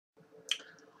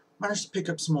managed to pick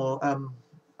up some more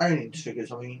Alien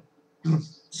figures. I mean,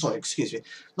 sorry, excuse me.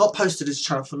 Not posted this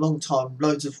channel for a long time.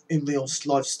 Loads of in real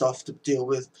life stuff to deal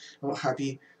with and what have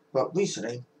you. But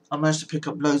recently, I managed to pick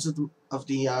up loads of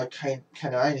the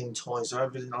Kenner Alien toys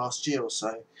over the last year or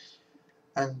so.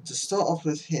 And to start off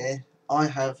with here, I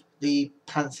have the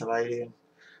Panther Alien.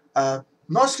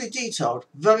 Nicely detailed,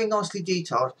 very nicely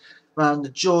detailed around the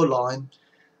jawline.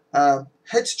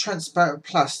 Head's transparent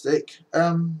plastic.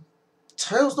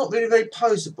 Tail's not really very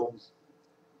poseable.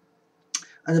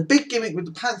 And the big gimmick with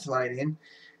the Panther Alien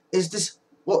is this,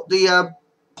 what the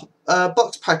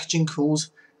box packaging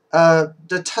calls the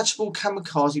detachable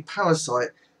kamikaze parasite,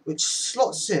 which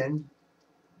slots in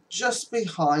just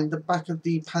behind the back of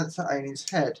the Panther Alien's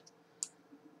head.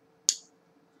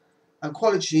 And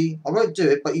quality, I won't do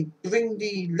it, but you bring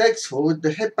the legs forward,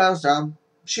 the head bows down,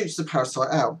 shoots the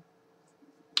parasite out.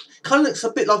 Kind of looks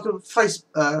a bit like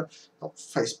a not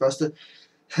face burster,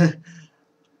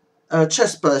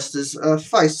 chest burster's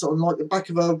face, on like the back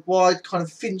of a wide kind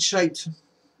of fin-shaped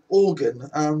organ.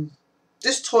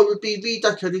 This toy would be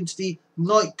redecorated into the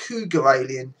Night Cougar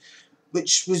Alien,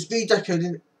 which was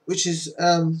redecorated, which is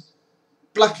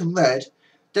black and red.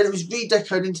 Then it was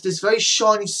redecorated into this very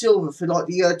shiny silver for like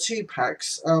the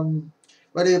 2-packs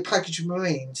where they were packaged with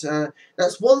Marines.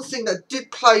 That's one thing that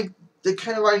did plague the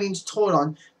Kenners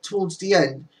Toyline towards the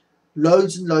end.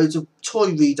 Loads and loads of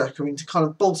toy redecorating to kind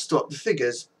of bolster up the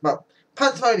figures. But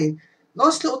Panther Alien,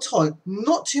 nice little toy,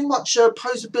 not too much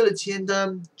posability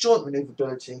and joint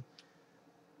manoeuvrability.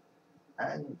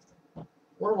 And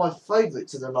one of my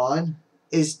favourites of the line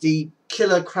is the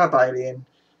Killer Crab Alien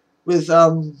with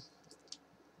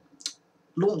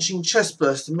launching chest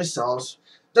burster missiles.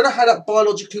 Don't know how that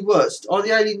biologically works. Are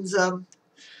the aliens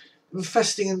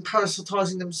infesting and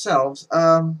parasitising themselves?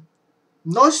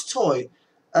 Nice toy.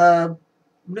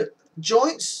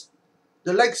 Joints,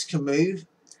 the legs can move,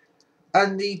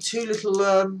 and the two little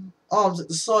arms at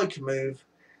the side can move.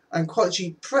 And quite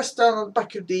actually press down on the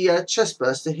back of the chest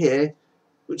burster here,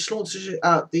 which launches it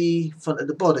out the front of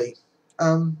the body.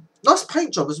 Nice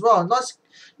paint job as well. Nice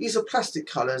use of plastic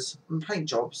colours and paint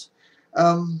jobs.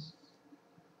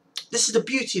 This is the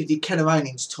beauty of the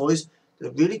Kenners toys.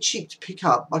 They're really cheap to pick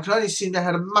up. I can only assume they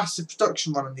had a massive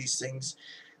production run on these things.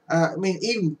 I mean,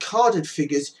 even carded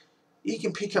figures you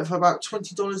can pick up for about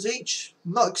 $20 each.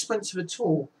 Not expensive at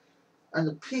all. And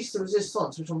the piece de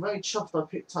resistance, which I'm very chuffed I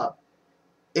picked up,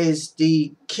 is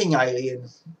the King Alien.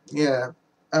 Yeah.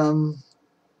 Now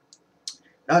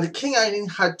the King Alien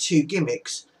had two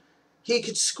gimmicks. He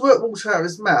could squirt water out of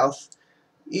his mouth.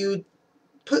 You would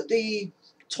put the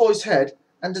toy's head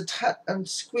and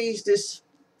squeeze this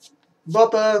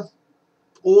rubber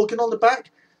organ on the back,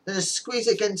 then just squeeze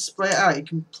it again, spray it out. You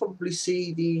can probably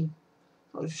see the,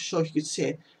 I'm not sure if you could see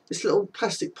it, this little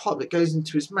plastic pipe that goes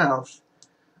into his mouth.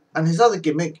 And his other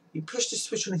gimmick, you push the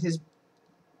switch on his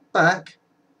back,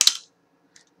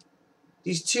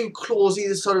 these two claws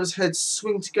either side of his head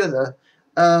swing together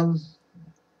in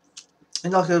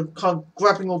like a kind of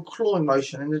grabbing or clawing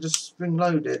motion, and they're just spring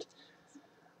loaded.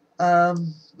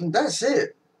 And that's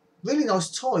it. Really nice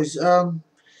toys.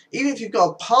 Even if you've got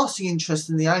a passing interest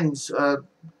in the Aliens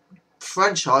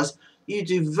franchise, you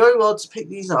do very well to pick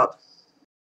these up.